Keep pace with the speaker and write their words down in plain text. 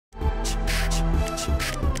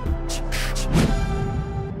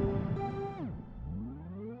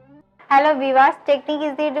Hello viewers, technique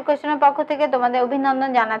easy এডুকেশনের পক্ষ থেকে তোমাদের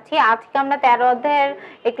অভিনন্দন জানাচ্ছি। আজকে আমরা 13 অধ্যায়ের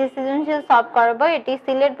একটি সৃজনশীল সলভ করব। এটি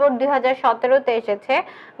সিলেট বোর্ড 2017-তে এসেছে।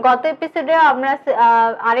 গত এপিসোডে আমরা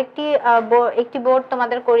একটি বোর্ড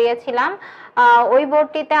তোমাদের করিয়েছিলাম। ওই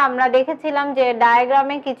বোর্ডটিতে আমরা দেখেছিলাম যে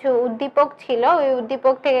ডায়াগ্রামে কিছু উদ্দীপক ছিল, ওই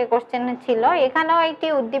উদ্দীপক থেকে কোশ্চেন ছিল। এখানেও একটি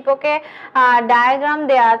উদ্দীপকে ডায়াগ্রাম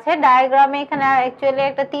দেওয়া আছে। ডায়াগ্রামে এখানে অ্যাকচুয়ালি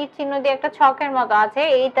একটা তীর চিহ্ন দিয়ে একটা ছকের মতো আছে,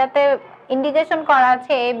 এইটাতে ইন্ডিকেশন করা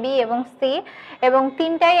আছে এ, বি এবং সি, এবং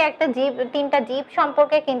তিনটা জীব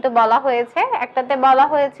সম্পর্কে কিন্তু বলা হয়েছে। একটাতে বলা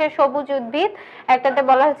হয়েছে সবুজ উদ্ভিদ, একটাতে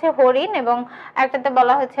বলা হয়েছে হরিণ এবং একটাতে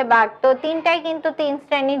বলা হয়েছে বাঘ। তো তিনটাই কিন্তু 3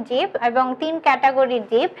 শ্রেণীর জীব এবং 3 ক্যাটাগরির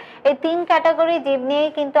জীব। এই 3 ক্যাটাগরির জীব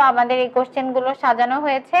নিয়েই কিন্তু আমাদের এই কোশ্চেনগুলো সাজানো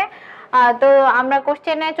হয়েছে। তো আমরা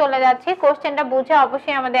কোশ্চেনে চলে যাচ্ছি। কোশ্চেনটা বুঝে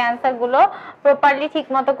অবশ্যই আমাদের অ্যান্সার গুলো প্রপারলি ঠিক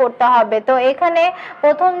মতো করতে হবে। তো এখানে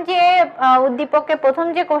প্রথম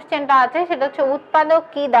যে কোশ্চেনটা আছে সেটা হচ্ছে উৎপাদক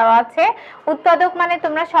কি দেওয়া আছে। উৎপাদক মানে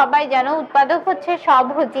তোমরা সবাই জানো, উৎপাদক হচ্ছে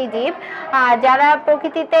স্বভোজী জীব, যারা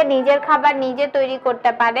প্রকৃতিতে নিজের খাবার নিজে তৈরি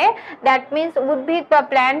করতে পারে। দ্যাট মিনস উদ্ভিদ বা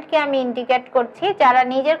প্ল্যান্টকে আমি ইন্ডিকেট করছি, যারা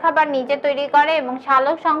নিজের খাবার নিজে তৈরি করে এবং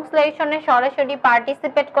সালোক সংশ্লেষণে সরাসরি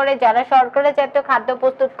পার্টিসিপেট করে, যারা শর্করা জাতীয় খাদ্য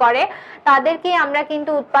প্রস্তুত করে, তাদেরকে আমরা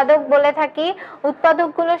কিন্তু উৎপাদক বলে থাকি।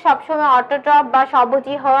 উৎপাদকগুলো সবসময় অটোট্রফ বা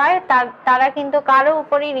স্বভোজী হওয়ায় তারা কিন্তু কারো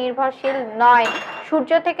উপরই নির্ভরশীল নয়।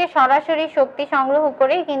 সূর্য থেকে সরাসরি শক্তি সংগ্রহ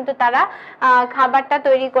করেই কিন্তু তারা খাবারটা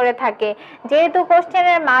তৈরি করে থাকে। যেহেতু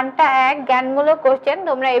কোশ্চেনের মানটা এক, জ্ঞানমূলক কোশ্চেন,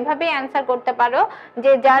 তোমরা এভাবেই অ্যান্সার করতে পারো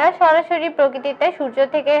যে যারা সরাসরি প্রকৃতিতে সূর্য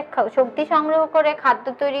থেকে শক্তি সংগ্রহ করে খাদ্য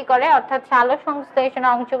তৈরি করে, অর্থাৎ সালোক সংশ্লেষণে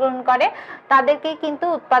অংশগ্রহণ করে, তাদেরকেই কিন্তু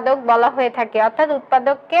উৎপাদক বলা হয়ে থাকে। অর্থাৎ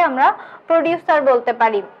উৎপাদককে আমরা প্রোডিউসার বলতে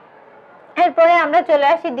পারি। এরপরে আমরা চলে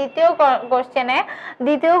আসি দ্বিতীয় কোশ্চেনে।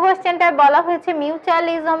 দ্বিতীয় কোশ্চেনটায় বলা হয়েছে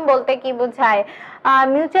মিউচুয়ালিজম বলতে কি বোঝায়।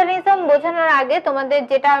 মিউচুয়ালিজম বোঝানোর আগে তোমাদের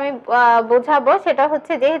যেটা আমি বোঝাবো সেটা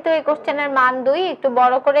হচ্ছে, যেহেতু এই কোশ্চেনের মান 2, একটু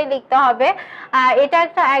বড় করে লিখতে হবে। এটা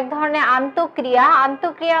এক ধরনের আন্তঃক্রিয়া।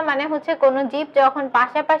 আন্তঃক্রিয়া মানে হচ্ছে কোনো জীব যখন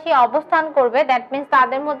পাশাপাশি অবস্থান করবে, দ্যাট মিনস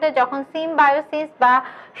তাদের মধ্যে যখন সিম্বায়োসিস বা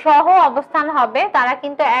সহ অবস্থান হবে, তারা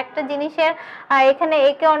কিন্তু একটা জিনিসের এখানে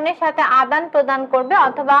একে অন্যের সাথে আদান প্রদান করবে,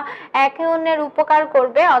 অথবা একে অন্যের উপকার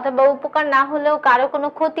করবে, অথবা উপকার না হলেও কারো কোনো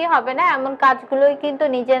ক্ষতি হবে না, এমন কাজগুলোই কিন্তু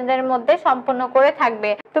নিজেদের মধ্যে সম্পন্ন করে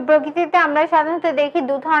থাকবে। তো প্রকৃতিতে আমরা সাধারণত দেখি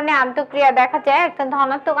 2 ধরনের আন্তঃক্রিয়া দেখা যায়, একটা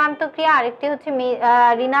ধনাত্মক আন্তঃক্রিয়া, আরেকটি হচ্ছে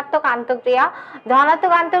ঋণাত্মক আন্তঃক্রিয়া।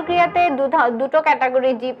 ধনাত্মক আন্তঃক্রিয়াতে দুটো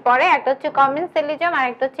ক্যাটাগরি জীব পড়ে, একটা হচ্ছে কমেন্সেলিজম আর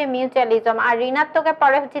একটা হচ্ছে মিউচুয়ালিজম। আর ঋণাত্মকে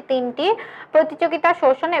পড়ে হচ্ছে 3টি: প্রতিযোগিতা,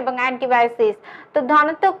 শোষণ এবং অ্যান্টিবায়োসিস। তো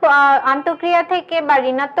ধনাত্মক আন্তঃক্রিয়া থেকে বা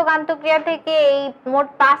ঋণাত্মক আন্তঃক্রিয়া থেকে, এই মোট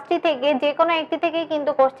 5টি থেকে যে কোনো একটি থেকেই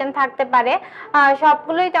কিন্তু কোশ্চেন থাকতে পারে।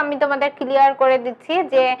 সবগুলোই আমি তোমাদের ক্লিয়ার করে দিচ্ছি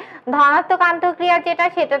যে ধনাত্মক আন্তঃক্রিয়া যেটা,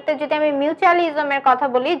 সেটাতে যদি আমি মিউচুয়ালিজমের কথা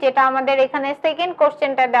বলি, যেটা আমাদের এখানে সেকেন্ড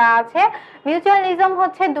কোশ্চেনটা দেওয়া আছে, মিউচুয়ালিজম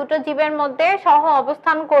হচ্ছে দুটো জীবের মধ্যে সহ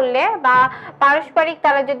অবস্থান করলে বা পারস্পরিক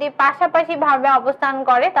তারা যদি পাশাপাশি ভাবে অবস্থান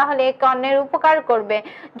করে তাহলে একে অন্যের উপকার করবে।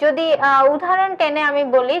 যদি উদাহরণ টেনে আমি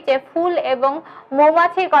বলি যে ফুল এবং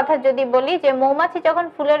মৌমাছির কথা যদি বলি, যে মৌমাছি যখন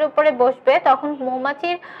ফুলের উপরে বসবে তখন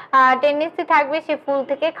মৌমাছির টেন্ডেন্সি থাকবে সে ফুল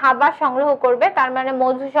থেকে খাবার সংগ্রহ করবে, তার মানে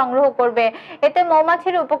মধু সংগ্রহ করবে। এতে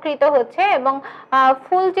মৌমাছির উপকৃত হচ্ছে এবং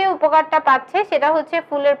ফুল যে উপকারটা পাচ্ছে সেটা হচ্ছে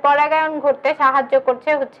ফুলের পরাগায়ন ঘটতে সাহায্য করছে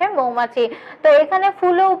হচ্ছে মৌমাছি। তো এখানে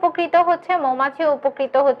ফুলও উপকৃত হচ্ছে, মৌমাছিও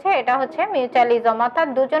উপকৃত হচ্ছে, এটা হচ্ছে মিউচুয়ালিজম। অর্থাৎ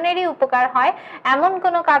দুজনেরই উপকার হয় এমন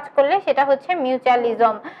কোনো কাজ করলে সেটা হচ্ছে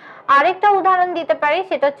মিউচুয়ালিজম। আরেকটা উদাহরণ দিতে পারি,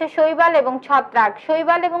 সেটা হচ্ছে শৈবাল এবং ছত্রাক।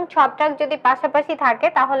 শৈবাল এবং ছত্রাক যদি পাশাপাশি থাকে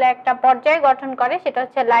তাহলে একটা পর্যায় গঠন করে, সেটা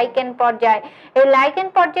হচ্ছে লাইকেন পর্যায়। এই লাইকেন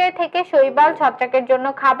পর্যায় থেকে শৈবাল ছত্রাকের জন্য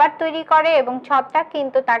খাবার তৈরি করে এবং ছত্রাক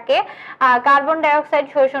কিন্তু তাকে কার্বন ডাই অক্সাইড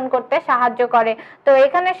শোষণ করতে সাহায্য করে। তো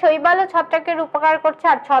এখানে শৈবালও ছত্রাকের উপকার করছে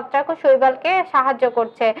আর ছত্রাকও শৈবালকে সাহায্য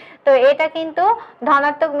করছে। তো এটা কিন্তু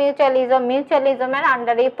ধনাত্মক মিউচুয়ালিজমের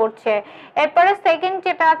আন্ডারেই পড়ছে। এরপরে সেকেন্ড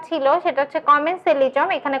যেটা ছিল সেটা হচ্ছে কমেন্সেলিজম।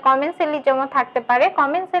 এখানে কমেন্সেলিজমও থাকতে পারে।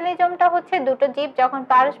 কমেন্সেলিজমটা হচ্ছে দুটো জীব যখন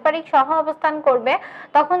পারস্পরিক সহ অবস্থান করবে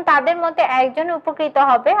তখন তাদের মধ্যে একজন উপকৃত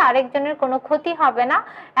হবে, আরেকজনের কোনো ক্ষতি হবে না,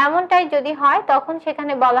 এমনটাই যদি হয় তখন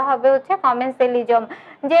সেখানে বলা হবে হচ্ছে কমেন্সেলিজম।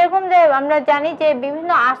 যেরকম যে আমরা জানি যে বিভিন্ন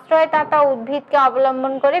আশ্রয়দাতা উদ্ভিদকে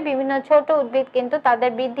অবলম্বন করে বিভিন্ন ছোট উদ্ভিদ কিন্তু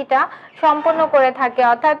তাদের বৃদ্ধিটা সম্পন্ন করে থাকে।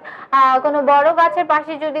 অর্থাৎ কোনো বড় গাছের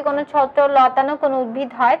পাশে যদি কোনো ছোট লতানো কোনো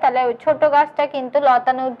উদ্ভিদ হয় তাহলে ওই ছোট গাছটা কিন্তু,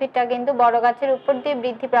 লতানো উদ্ভিদটা কিন্তু বড় গাছের উপর দিয়ে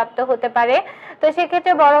বৃদ্ধিপ্রাপ্ত হতে পারে। তো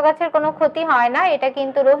সেক্ষেত্রে বড় গাছের কোনো ক্ষতি হয় না, এটা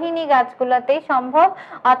কিন্তু রোহিণী গাছগুলোতেই সম্ভব,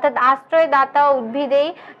 অর্থাৎ আশ্রয়দাতা উদ্ভিদেই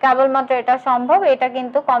কেবলমাত্র এটা সম্ভব। এটা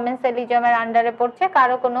কিন্তু কমেন্সেলিজমের আন্ডারে পড়ছে,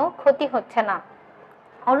 কারো কোনো ক্ষতি হচ্ছে না।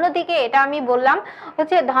 অন্যদিকে এটা আমি বললাম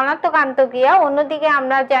হচ্ছে ধনাত্মক আন্তঃক্রিয়া, অন্যদিকে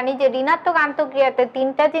আমরা জানি যে ঋণাত্মক আন্তঃক্রিয়াতে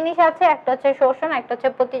তিনটা জিনিস আছে, একটা হচ্ছে শোষণ, একটা হচ্ছে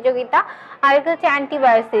প্রতিযোগিতা, আর একটা হচ্ছে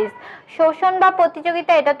অ্যান্টিবায়োসিস। শোষণ বা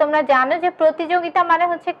প্রতিযোগিতা এটা তোমরা জানো যে প্রতিযোগিতা মানে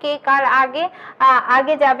হচ্ছে কে কার আগে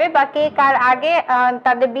আগে যাবে বা কে কার আগে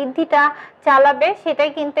তাদের বৃদ্ধিটা চালাবে,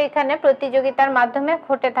 সেটাই কিন্তু এখানে প্রতিযোগিতার মাধ্যমে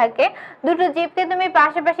ঘটে থাকে। দুটো জীবকে তুমি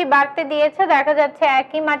পাশাপাশি বাড়তে দিয়েছো, দেখা যাচ্ছে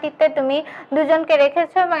একই মাটিতে তুমি দুজনকে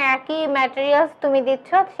রেখেছো এবং একই ম্যাটেরিয়ালস তুমি দিচ্ছ,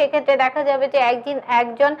 সেক্ষেত্রে দেখা যাবে যে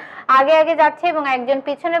একজন আগে আগে যাচ্ছে এবং একজন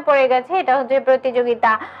পিছনে পড়ে গেছে, এটা হচ্ছে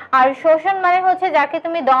প্রতিযোগিতা। আর শোষণ মানে হচ্ছে যাকে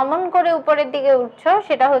তুমি দমন করে উপরের দিকে উঠছো,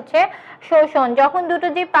 সেটা হচ্ছে শোষণ। যখন দুটো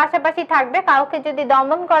জীব পাশাপাশি থাকবে, কাউকে যদি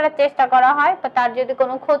দমন করার চেষ্টা করা হয় বা তার যদি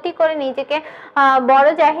কোনো ক্ষতি করে নিজেকে বড়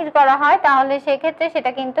জাহির করা হয়, তাহলে সেক্ষেত্রে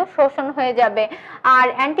সেটা কিন্তু শোষণ হয়ে যাবে। আর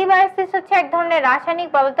অ্যান্টিবায়োসিস হচ্ছে এক ধরনের রাসায়নিক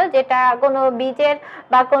পদার্থ যেটা কোনো বীজের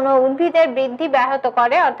বা কোনো উদ্ভিদের বৃদ্ধি ব্যাহত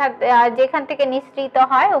করে, অর্থাৎ যেখান থেকে নিঃসৃত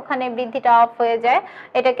হয় ওখানে বৃদ্ধিটা অফ হয়ে যায়,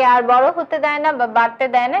 এটাকে আর বড় হতে দেয় না বা বাড়তে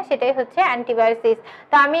দেয় না, সেটাই হচ্ছে অ্যান্টিবায়োসিস।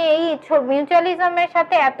 তো আমি এই মিউচুয়ালিজমের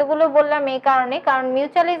সাথে এতগুলো বললাম এই কারণে, কারণ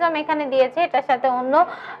মিউচুয়ালিজম এখানে দিয়েছে, এটার সাথে অন্য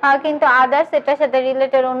কিন্তু আদার্স, এটার সাথে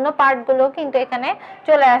রিলেটেড অন্য পার্টগুলো কিন্তু এখানে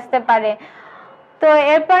চলে আসতে পারে। তো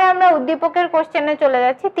এরপরে আমরা উদ্দীপকের কোশ্চেনে চলে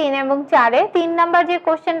যাচ্ছি 3 এবং 4 এ। 3 নাম্বার যে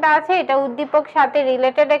কোশ্চেনটা আছে এটা উদ্দীপক সাথে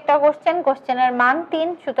রিলেটেড একটা কোশ্চেন, কোশ্চেনের মান 3,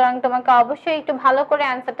 সুতরাং তোমাকে অবশ্যই একটু ভালো করে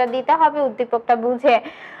অ্যান্সারটা দিতে হবে উদ্দীপকটা বুঝে।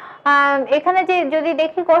 এখানে যে যদি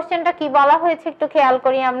দেখি কোশ্চেনটা কি বলা হয়েছে একটু খেয়াল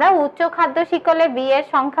করি আমরা। উচ্চ খাদ্য শিকলে বি এর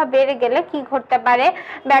সংখ্যা বেড়ে গেলে কি ঘটতে পারে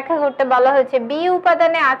ব্যাখ্যা করতে বলা হয়েছে। বি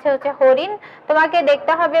উপাদানে আছে হচ্ছে হরিণ, তোমাকে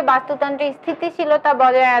দেখতে হবে বাস্তুতন্ত্রের স্থিতিশীলতা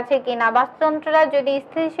বজায় আছে কিনা। বাস্তুতন্ত্রটা যদি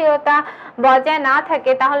স্থিতিশীলতা বজায় না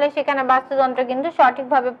থাকে তাহলে সেখানে বাস্তুতন্ত্র কিন্তু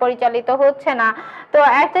সঠিকভাবে পরিচালিত হচ্ছে না। তো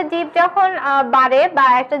একটা জীব যখন বাড়ে বা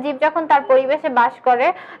একটা জীব যখন তার পরিবেশে বাস করে,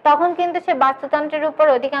 তখন কিন্তু সে বাস্তুতন্ত্রের উপর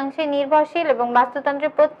অধিকাংশই নির্ভরশীল এবং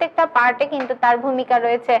বাস্তুতন্ত্রের প্রত্যেকটা পার্টে কিন্তু তার ভূমিকা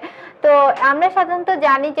রয়েছে। তো আমরা সাধারণত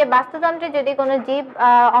জানি যে বাস্তুতন্ত্রে যদি কোনো জীব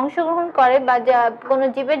অংশগ্রহণ করে বা কোনো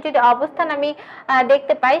জীবের যদি অবস্থান আমি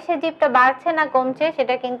দেখতে পাই, সে জীবটা বাড়ছে না কমছে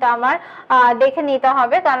সেটা কিন্তু আমার দেখে নিতে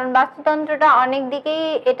হবে, কারণ বাস্তুতন্ত্রটা অনেক দিকেই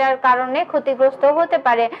এটার কারণে ক্ষতিগ্রস্ত হতে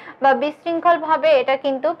পারে বা বিশৃঙ্খল ভাবে এটা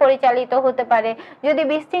কিন্তু পরিচালিত হতে পারে। যদি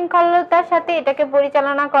বিশৃঙ্খলতার সাথে এটাকে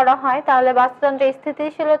পরিচালনা করা হয় তাহলে বাস্তুতন্ত্রের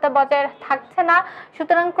স্থিতিশীলতা বজায় থাকছে না,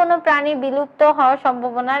 সুতরাং কোনো প্রাণী বিলুপ্ত হওয়ার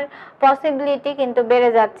সম্ভাবনার পসিবিলিটি কিন্তু বেড়ে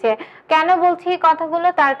যাচ্ছে। কেন বলছি এই কথাগুলো,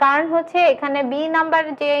 তার কারণ হচ্ছে এখানে বি নাম্বার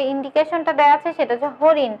যে ইন্ডিকেশনটা দেওয়া আছে সেটা হচ্ছে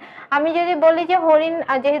হরিণ। আমি যদি বলি যে হরিণ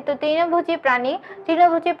যেহেতু তৃণভোজী প্রাণী,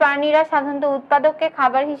 তৃণভোজী প্রাণীরা সাধারণত উৎপাদককে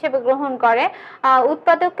খাবার হিসেবে গ্রহণ করে,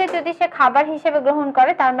 উৎপাদককে যদি সে খাবার হিসেবে গ্রহণ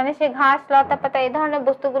করে তার মানে সে ঘাস লতা পাতা এই ধরনের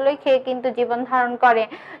বস্তুগুলোই খেয়ে কিন্তু জীবন ধারণ করে।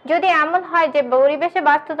 যদি এমন হয় যে পরিবেশে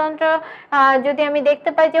বাস্তুতন্ত্র যদি আমি দেখতে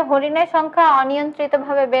পাই যে হরিণের সংখ্যা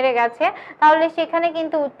অনিয়ন্ত্রিতভাবে বেড়ে গেছে, তাহলে সেখানে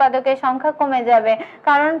কিন্তু উৎপাদকের সংখ্যা কমে যাবে,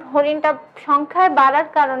 কারণ হরিণটা সংখ্যায় বাড়ার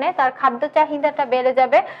কারণে তার খাদ্য চাহিদাটা বেড়ে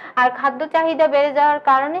যাবে, আর খাদ্য চাহিদা বেড়ে যাওয়ার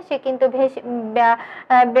কারণে সে কিন্তু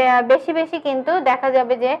বেশি বেশি কিন্তু দেখা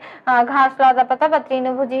যাবে যে ঘাস লতা পাতা বা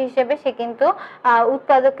তৃণভোজী হিসেবে সে কিন্তু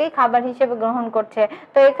উৎপাদককেই খাবার হিসেবে গ্রহণ করছে।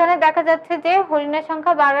 তো এখানে দেখা যাচ্ছে যে হরিণের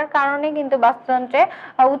সংখ্যা বাড়ার কারণে কিন্তু বাস্তুতন্ত্রে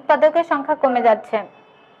উৎপাদকের সংখ্যা কমে যাচ্ছে।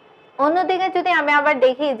 অন্যদিকে যদি আমি আবার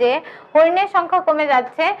দেখি যে হরিণের সংখ্যা কমে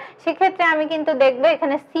যাচ্ছে, সেক্ষেত্রে আমি কিন্তু দেখবো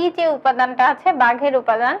এখানে সি যে উপাদানটা আছে বাঘের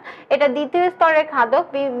উপাদান, এটা দ্বিতীয় স্তরের খাদক।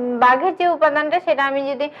 বাঘের যে উপাদানটা সেটা আমি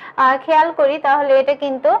যদি খেয়াল করি তাহলে এটা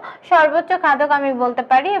কিন্তু সর্বোচ্চ খাদক আমি বলতে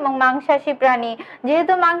পারি এবং মাংসাশী প্রাণী।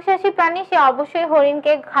 যেহেতু মাংসাশী প্রাণী সে অবশ্যই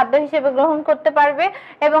হরিণকে খাদ্য হিসেবে গ্রহণ করতে পারবে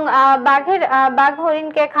এবং বাঘ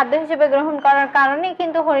হরিণকে খাদ্য হিসেবে গ্রহণ করার কারণে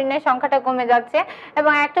কিন্তু হরিণের সংখ্যাটা কমে যাচ্ছে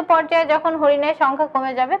এবং একটা পর্যায়ে যখন হরিণের সংখ্যা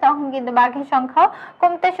কমে যাবে তখন কিন্তু বাঘের সংখ্যাও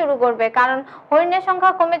কমতে শুরু করবে, কারণ হরিণের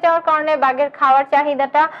সংখ্যা কমে যাওয়ার কারণে বাঘের খাওয়ার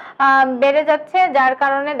চাহিদাটা বেড়ে যাচ্ছে, যার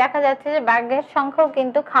কারণে দেখা যাচ্ছে যে বাঘের সংখ্যাও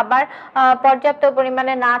কিন্তু খাবার পর্যাপ্ত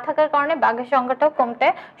পরিমাণে না থাকার কারণে বাঘের সংখ্যাটাও কমতে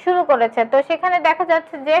শুরু করেছে। তো সেখানে দেখা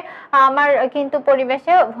যাচ্ছে যে আমার কিন্তু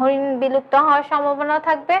পরিবেশে হরিণ বিলুপ্ত হওয়ার সম্ভাবনা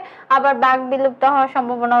থাকবে, আবার বাঘ বিলুপ্ত হওয়ার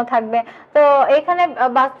সম্ভাবনাও থাকবে। তো এখানে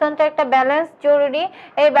বাস্তুতন্ত্রের একটা ব্যালেন্স জরুরি,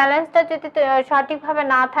 এই ব্যালেন্সটা যদি সঠিকভাবে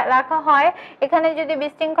না রাখা হয়, এখানে যদি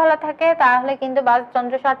বিশৃঙ্খলা থাকে তাহলে কিন্তু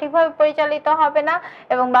বাস্তুতন্ত্র সঠিকভাবে পরিচালিত হবে না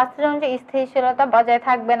এবং বাস্তুতন্ত্রের স্থিতিশীলতা বজায়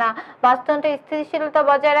থাকবে না। বাস্তুতন্ত্রের স্থিতিশীলতা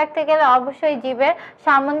বজায় রাখতে গেলে অবশ্যই জীবের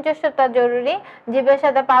সামঞ্জস্যতা জরুরি, জীবের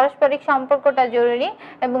সাথে পারস্পরিক সম্পর্কটা জরুরি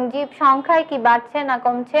এবং জীব সংখ্যায় কি বাড়ছে না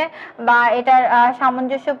কমছে বা এটার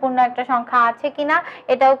সামঞ্জস্যপূর্ণ একটা সংখ্যা আছে কিনা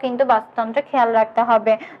এটাও কিন্তু বাস্তুতন্ত্রে খেয়াল রাখতে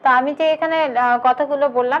হবে। তো আমি যে এখানে কথাগুলো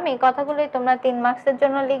বললাম এই কথাগুলোই তোমরা 3 মার্কসের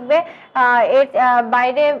জন্য লিখবে, এর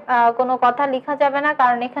বাইরে কোনো কথা লেখা যাবে না,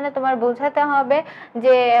 কারণ এখানে এখানে তোমার বোঝাতে হবে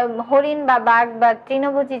যে হরিণ বা বাঘ বা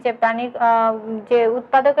তৃণভোজী যে প্রাণীর যে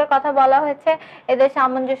উৎপাদকের কথা বলা হয়েছে এদের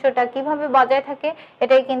সামঞ্জস্যটা কিভাবে বজায় থাকে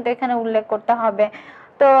এটাই কিন্তু এখানে উল্লেখ করতে হবে।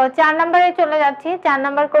 তো 4 নম্বরে চলে যাচ্ছি। 4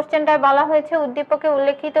 নম্বর কোশ্চেনটায় বলা হয়েছে উদ্দীপকে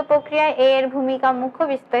উল্লেখিত প্রক্রিয়ায় এ এর ভূমিকা মুখ্য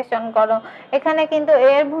বিশ্লেষণ করো। এখানে কিন্তু এ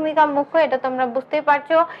এর ভূমিকা মুখ্য, এটা তোমরা বুঝতেই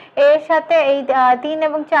পারছো। এর সাথে এই 3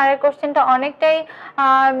 এবং 4 এর কোশ্চেনটা অনেকটাই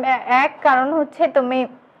এক, কারণ হচ্ছে তুমি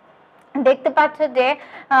দেখতে পাচ্ছ যে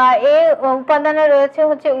এই উপাদানে রয়েছে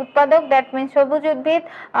হচ্ছে উৎপাদক, দ্যাট মিন্স সবুজ উদ্ভিদ।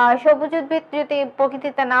 সবুজ উদ্ভিদ যদি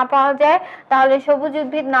প্রকৃতিতে না পাওয়া যায় তাহলে সবুজ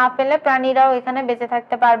উদ্ভিদ না পেলে প্রাণীরাও এখানে বেঁচে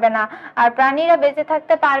থাকতে পারবে না। আর প্রাণীরা বেঁচে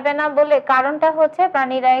থাকতে পারবে না বলে কারণটা হচ্ছে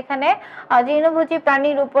প্রাণীরা এখানে তৃণভোজী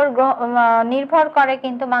প্রাণীর উপর নির্ভর করে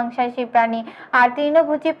কিন্তু মাংসাশী প্রাণী, আর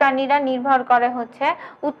তৃণভোজী প্রাণীরা নির্ভর করে হচ্ছে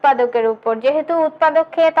উৎপাদকের উপর। যেহেতু উৎপাদক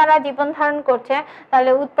খেয়ে তারা জীবন ধারণ করছে,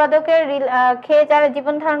 তাহলে উৎপাদকের খেয়ে যারা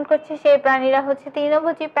জীবন ধারণ করছে সেই প্রাণীরা হচ্ছে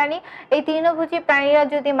তৃণভোজী প্রাণী। এই তৃণভোজী প্রাণীরা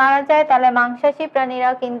যদি মারা যায় তাহলে মাংসাশী প্রাণীরা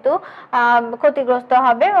কিন্তু ক্ষতিগ্রস্ত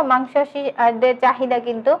হবে এবং মাংসাশীদের চাহিদা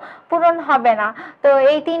কিন্তু পূরণ হবে না। তো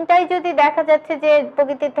এই তিনটাই যদি দেখা যাচ্ছে যে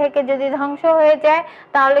প্রকৃতি থেকে যদি ধ্বংস হয়ে যায়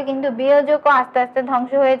তাহলে কিন্তু বিয়োজকও আস্তে আস্তে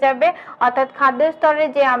ধ্বংস হয়ে যাবে, অর্থাৎ খাদ্য স্তরে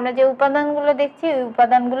যে আমরা যে উপাদানগুলো দেখছি ওই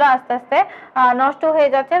উপাদানগুলো আস্তে আস্তে নষ্ট হয়ে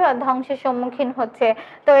যাচ্ছে বা ধ্বংসের সম্মুখীন হচ্ছে।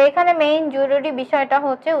 তো এখানে মেইন জরুরি বিষয়টা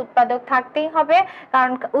হচ্ছে উৎপাদক থাকতেই হবে,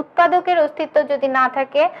 কারণ উৎপাদকের অস্তিত্ব যদি না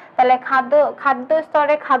থাকে তাহলে খাদ্য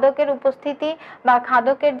স্তরে খাদকের উপস্থিতি বা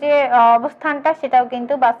খাদকের যে অবস্থানটা সেটাও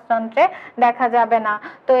কিন্তু বাস্তুতন্ত্রে দেখা যাবে না।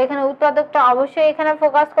 তো এখানে উৎপাদকটা অবশ্যই এখানে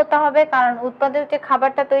ফোকাস করতে হবে, কারণ উৎপাদক যে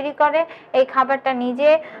খাবারটা তৈরি করে এই খাবারটা নিজে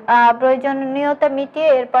প্রয়োজনীয়তা মিটিয়ে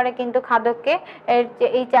এরপরে কিন্তু খাদককে এর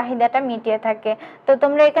এই চাহিদাটা মিটিয়ে থাকে। তো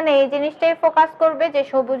তোমরা এখানে এই জিনিসটাই ফোকাস করবে যে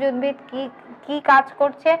সবুজ উদ্ভিদ কি কাজ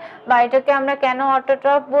করছে বা এটাকে আমরা কেন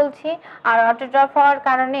অটোট্রফ বলছি, আর অটোট্রফ হওয়ার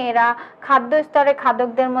কারণে এরা খাদ্য স্তরে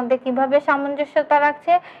খাদকদের মধ্যে কিভাবে সামঞ্জস্যতা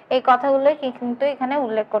রাখছে এই কথাগুলোই কিন্তু এখানে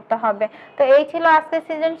উল্লেখ করতে হবে। তো এই ছিল আজকে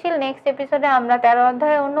সৃজনশীল। নেক্সট এপিসোডে আমরা 13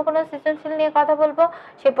 অধ্যায়ে অন্য কোনো সৃজনশীল নিয়ে কথা বলবো।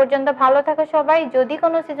 সে পর্যন্ত ভালো থাকো সবাই। যদি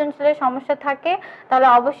কোনো সৃজনশীলের সমস্যা থাকে তাহলে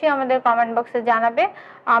অবশ্যই আমাদের কমেন্ট বক্সে জানাবে,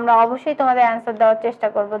 আমরা অবশ্যই তোমাদের অ্যান্সার দেওয়ার চেষ্টা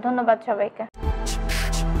করব। ধন্যবাদ সবাইকে।